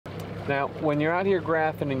Now, when you're out here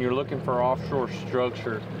graphing and you're looking for offshore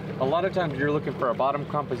structure, a lot of times you're looking for a bottom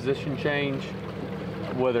composition change,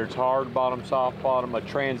 whether it's hard bottom, soft bottom, a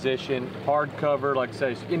transition, hard cover, like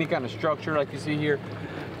say any kind of structure like you see here.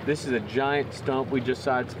 This is a giant stump we just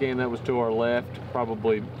side scanned. That was to our left,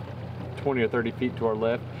 probably 20 or 30 feet to our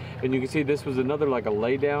left. And you can see this was another like a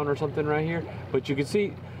lay down or something right here. But you can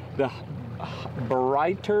see the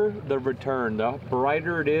brighter the return, the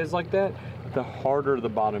brighter it is like that, the harder the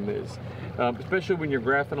bottom is. Especially when you're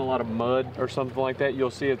graphing a lot of mud or something like that, you'll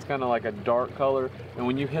see it's kind of like a dark color. And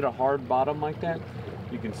when you hit a hard bottom like that,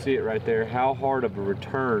 you can see it right there, how hard of a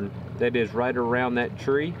return that is right around that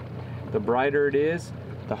tree. The brighter it is,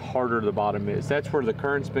 the harder the bottom is. That's where the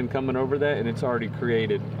current's been coming over that, and it's already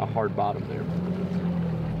created a hard bottom there.